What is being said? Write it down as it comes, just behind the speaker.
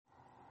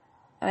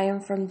I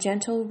am from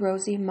gentle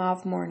rosy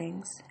mauve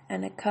mornings,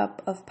 and a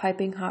cup of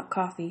piping hot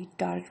coffee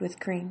dotted with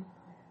cream,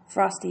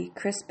 frosty,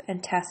 crisp,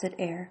 and tacit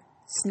air,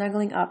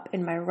 snuggling up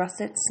in my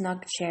russet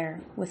snug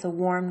chair with a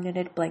warm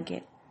knitted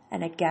blanket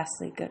and a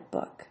ghastly good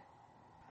book.